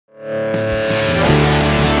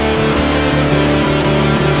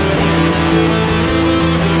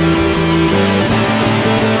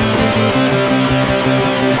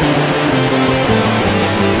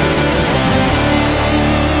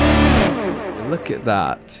look at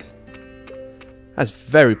that. That's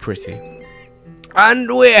very pretty. And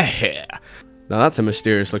we're here. Now that's a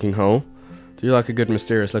mysterious looking hole. Do you like a good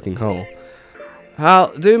mysterious looking hole?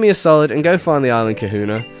 Hal, do me a solid and go find the island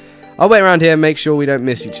Kahuna. I'll wait around here and make sure we don't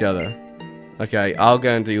miss each other. Okay, I'll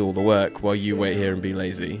go and do all the work while you wait here and be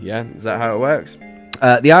lazy, yeah? Is that how it works?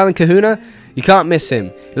 The island Kahuna, you can't miss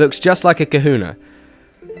him. He looks just like a Kahuna.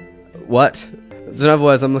 What? So in other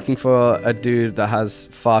words, I'm looking for a dude that has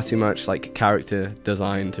far too much, like, character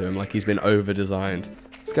design to him. Like, he's been over-designed.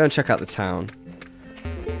 Let's go and check out the town.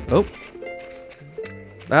 Oh.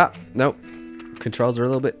 Ah, nope. Controls are a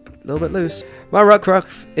little bit loose. My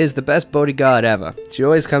Ruff is the best bodyguard ever. She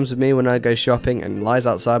always comes with me when I go shopping and lies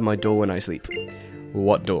outside my door when I sleep.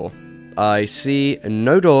 What door? I see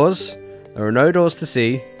no doors. There are no doors to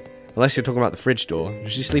see. Unless you're talking about the fridge door.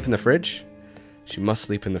 Does she sleep in the fridge? She must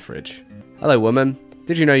sleep in the fridge. Hello, woman.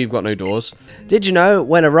 Did you know you've got no doors? Did you know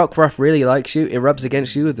when a Ruff really likes you, it rubs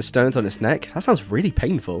against you with the stones on its neck? That sounds really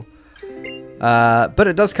painful. But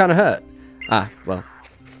it does kind of hurt. Ah, well.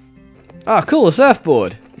 Ah, cool, a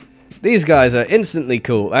surfboard. These guys are instantly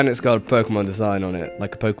cool, and it's got a Pokemon design on it,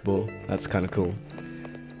 like a Pokeball. That's kind of cool.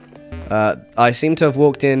 I seem to have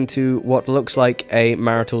walked into what looks like a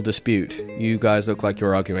marital dispute. You guys look like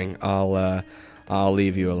you're arguing. I'll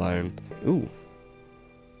leave you alone. Ooh.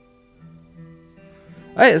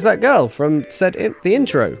 Hey, it's that girl from the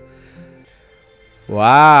intro.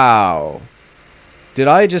 Wow. Did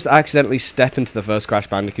I just accidentally step into the first Crash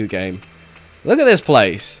Bandicoot game? Look at this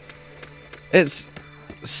place. It's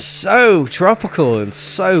so tropical and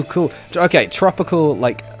so cool. Okay, tropical,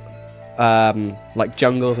 like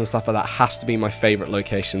jungles and stuff like that has to be my favorite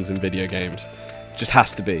locations in video games. Just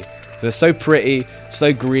has to be. They're so pretty,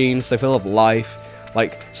 so green, so full of life.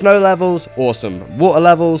 Like, snow levels, awesome. Water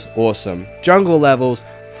levels, awesome. Jungle levels,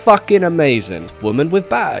 fucking amazing. Woman with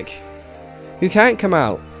bag. You can't come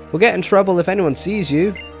out. We'll get in trouble if anyone sees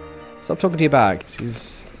you. Stop talking to your bag.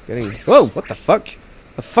 She's getting... Whoa, what the fuck?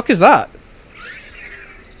 The fuck is that?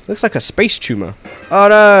 Looks like a space tumor. Oh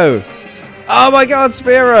no! Oh my god,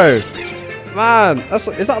 Spearow! Man,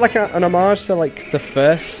 is that like an homage to like the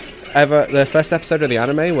first episode of the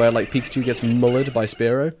anime where like Pikachu gets mullered by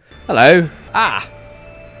Spearow? Hello. Ah!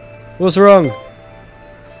 What's wrong?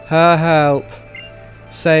 Help.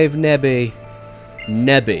 Save Nebby.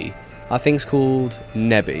 Nebby. I think it's called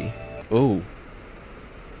Nebby. Ooh.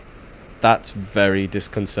 That's very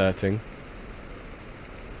disconcerting.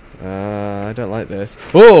 I don't like this.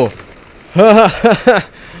 Oh!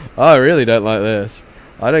 I really don't like this.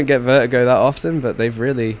 I don't get vertigo that often, but they've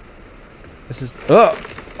really... This is... Oh!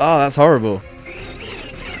 Oh, that's horrible.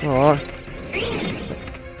 Oh.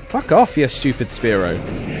 Fuck off, you stupid Spearow.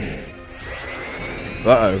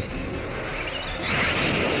 Uh-oh.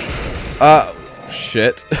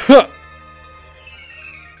 Shit.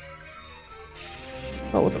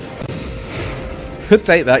 Oh, what the f...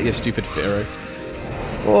 Take that, you stupid Spearow.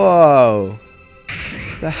 Whoa.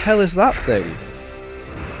 The hell is that thing?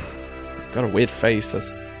 Got a weird face,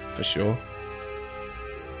 that's for sure.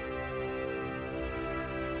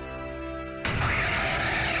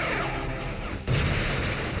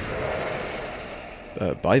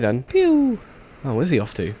 Bye then. Pew! Oh, where's he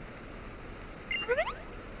off to?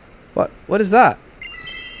 What is that?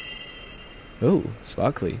 Oh,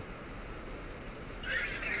 sparkly.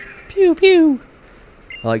 Pew pew!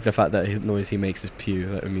 I like the fact that the noise he makes is pew,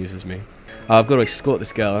 that amuses me. Oh, I've got to escort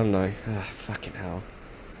this girl, haven't I? Ah, fucking hell.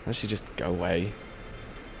 Why don't she just go away?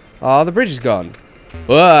 Oh, the bridge is gone.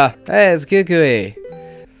 Whoa! Hey, it's Kukui.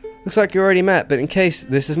 Looks like you already met, but in case,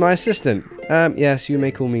 this is my assistant. Yes, you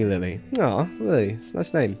may call me Lily. Oh, Lily. It's a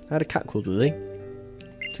nice name. I had a cat called Lily.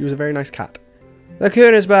 She was a very nice cat. The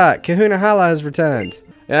Kahuna's back. Kahuna Hala has returned.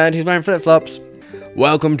 And he's wearing flip-flops.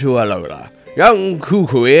 Welcome to Alola. Young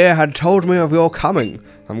Kukui had told me of your coming.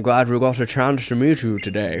 I'm glad we got a chance to meet you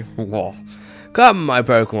today. Come, my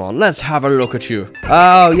Pokemon, let's have a look at you.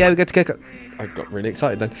 Oh, yeah, we get to kick... I got really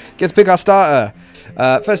excited then. Get to pick our starter.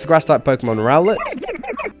 First, the Grass-type Pokemon Rowlet.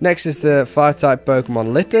 Next is the Fire-type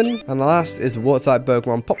Pokemon Litten. And the last is the Water-type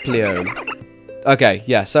Pokemon Popplio. Okay,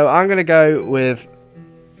 yeah, so I'm going to go with,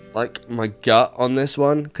 like, my gut on this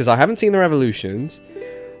one. Because I haven't seen the Revolutions.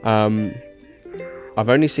 I've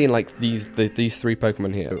only seen, like, these three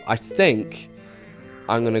Pokemon here. I think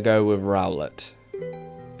I'm going to go with Rowlet.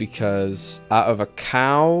 Because out of a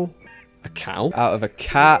cow? Out of a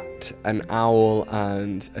cat, an owl,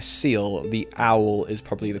 and a seal, the owl is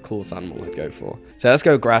probably the coolest animal I'd go for. So let's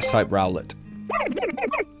go Grass-type Rowlet.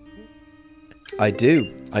 I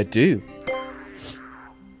do.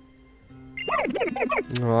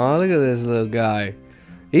 Oh, look at this little guy.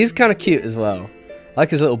 He's kind of cute as well. I like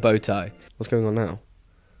his little bow tie. What's going on now?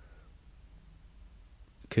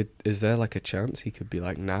 Is there like a chance he could be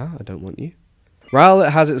like, nah, I don't want you? Rowlet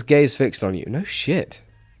has its gaze fixed on you. No shit.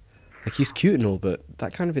 Like, he's cute and all, but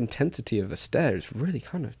that kind of intensity of a stare is really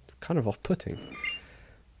kind of off-putting.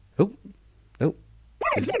 Oh, oh,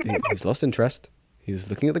 he's lost interest. He's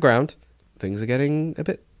looking at the ground. Things are getting a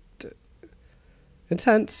bit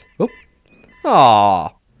intense. Oh,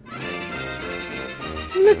 aww.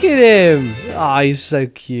 Look at him. Ah, he's so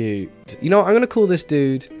cute. You know what? I'm gonna call this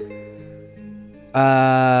dude.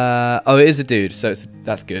 Oh, it is a dude, so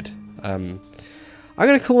that's good. I'm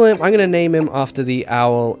gonna name him after the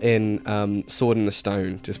owl in Sword in the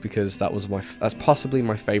Stone, just because that's possibly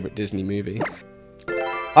my favorite Disney movie.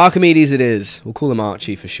 Archimedes it is. We'll call him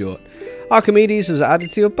Archie for short. Archimedes was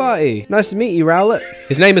added to your party. Nice to meet you, Rowlet.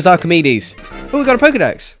 His name is Archimedes. Oh, we got a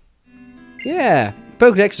Pokédex. Yeah,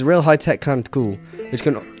 Pokédex is a real high-tech kind of cool. It's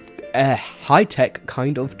a high-tech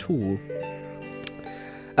kind of tool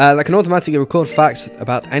that can automatically record facts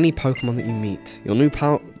about any Pokemon that you meet. Your new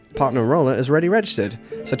partner Rowlet is already registered,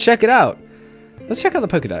 so check it out. Let's check out the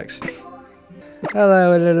Pokédex.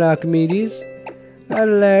 Hello, little Archimedes.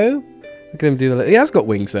 Hello. Look at him do the... He has got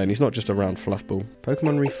wings then. He's not just a round fluff ball.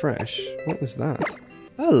 Pokemon refresh. What was that?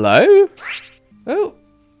 Hello. Oh,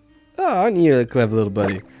 aren't you a clever little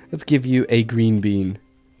buddy? Let's give you a green bean,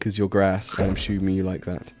 because you're grass. I'm assuming you like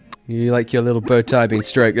that. You like your little bow tie being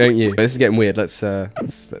stroked, don't you? This is getting weird. Let's stop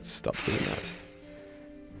doing that.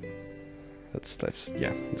 Let's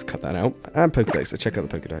cut that out. And Pokédex. Let's check out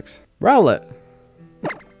the Pokédex. Rowlet.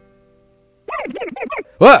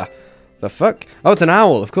 What? The fuck? Oh, it's an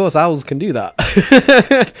owl. Of course, owls can do that.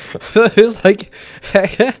 It was like,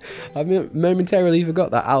 I momentarily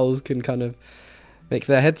forgot that owls can kind of make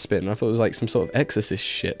their head spin. I thought it was like some sort of exorcist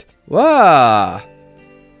shit. Wow.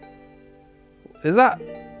 Is that?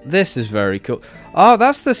 This is very cool. Oh,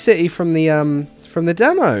 that's the city from the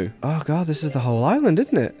demo. Oh god, this is the whole island,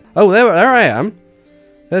 isn't it? Oh, there I am.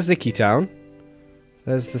 There's Nicky Town.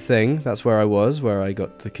 There's the thing. That's where I was, where I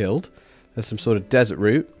got killed. There's some sort of desert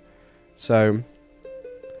route. So,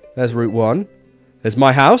 there's Route 1. There's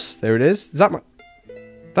my house. There it is. Is that my...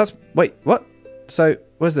 Wait, what? So,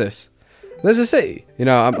 where's this? There's a city. You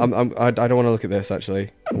know, I don't want to look at this,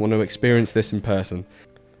 actually. I want to experience this in person.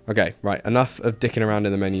 Okay, right. Enough of dicking around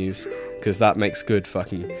in the menus, because that makes good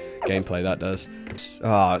fucking gameplay, that does.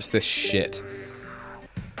 Oh, it's this shit.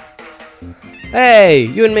 Hey,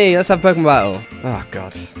 you and me, let's have a Pokemon battle. Oh,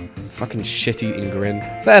 God. Fucking shit-eating grin.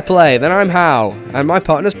 Fair play, then I'm Hal, and my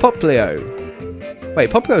partner's Poplio. Wait,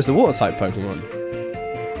 Poplio is the water-type Pokemon.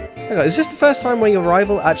 Hang on, is this the first time where your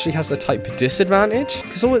rival actually has the type disadvantage?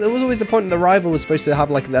 Because there was always the point that the rival was supposed to have,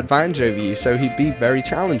 like, an advantage over you, so he'd be very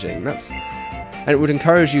challenging. And it would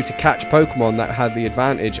encourage you to catch Pokemon that had the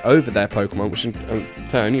advantage over their Pokemon, which in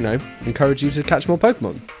turn, you know, encourage you to catch more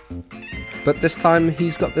Pokemon. But this time,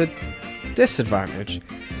 he's got the disadvantage.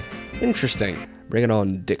 Interesting. Bring it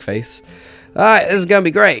on, dickface. Alright, this is going to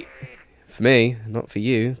be great. For me, not for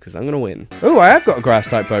you, because I'm going to win. Oh, I have got a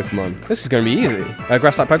Grass-type Pokemon. This is going to be easy.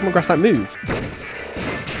 Grass-type Pokemon, Grass-type move.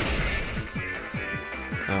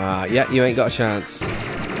 Yeah, you ain't got a chance.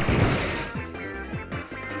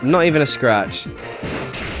 Not even a scratch.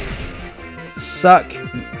 Suck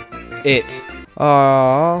it.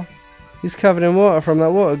 Aww. He's covered in water from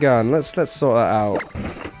that water gun. Let's sort that out.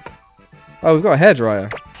 Oh, we've got a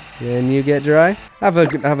hairdryer. Can you get dry? Have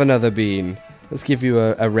another bean. Let's give you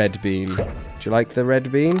a red bean. Do you like the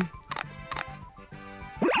red bean?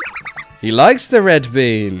 He likes the red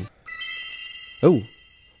bean. Oh,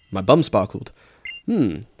 my bum sparkled.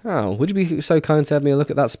 Oh, would you be so kind to have me a look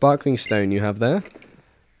at that sparkling stone you have there?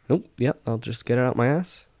 Oh, yep, I'll just get it out my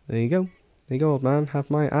ass. There you go. There you go, old man. Have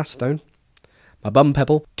my ass stone. My bum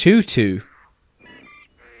pebble. Tutu.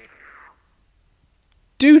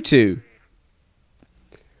 Tutu.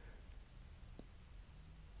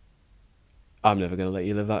 I'm never going to let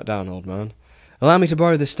you live that down, old man. Allow me to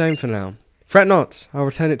borrow this stone for now. Fret not, I'll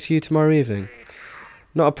return it to you tomorrow evening.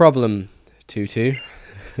 Not a problem, Tutu.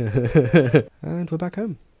 And we're back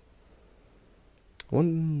home.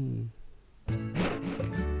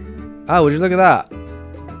 Oh, would you look at that?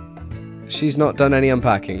 She's not done any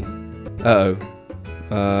unpacking. Uh-oh.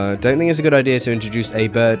 Don't think it's a good idea to introduce a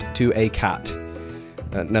bird to a cat.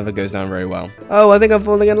 That never goes down very well. Oh, I think I'm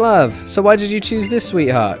falling in love. So why did you choose this,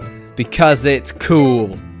 sweetheart? Because it's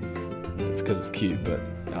cool. It's because it's cute, but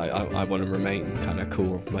I want to remain kind of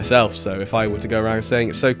cool myself. So if I were to go around saying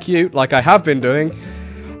it's so cute, like I have been doing,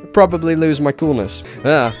 I'd probably lose my coolness.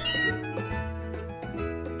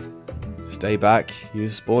 Stay back, you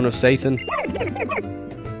spawn of Satan.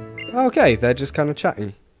 Okay, they're just kind of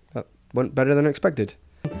chatting. went better than expected.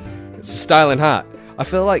 It's a styling hat. I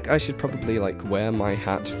feel like I should probably like wear my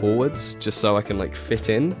hat forwards just so I can like fit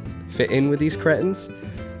in with these cretins.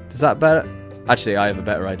 Does that better? Actually, I have a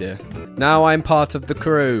better idea. Now I'm part of the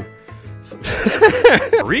crew.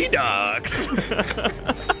 Redux.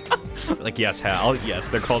 Like, yes, Hal. Yes,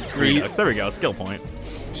 they're called Screeducks. There we go. Skill point.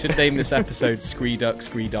 Should name this episode Screeduck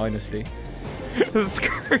Scree Dynasty.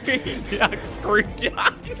 Screeduck Scree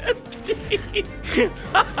Dynasty.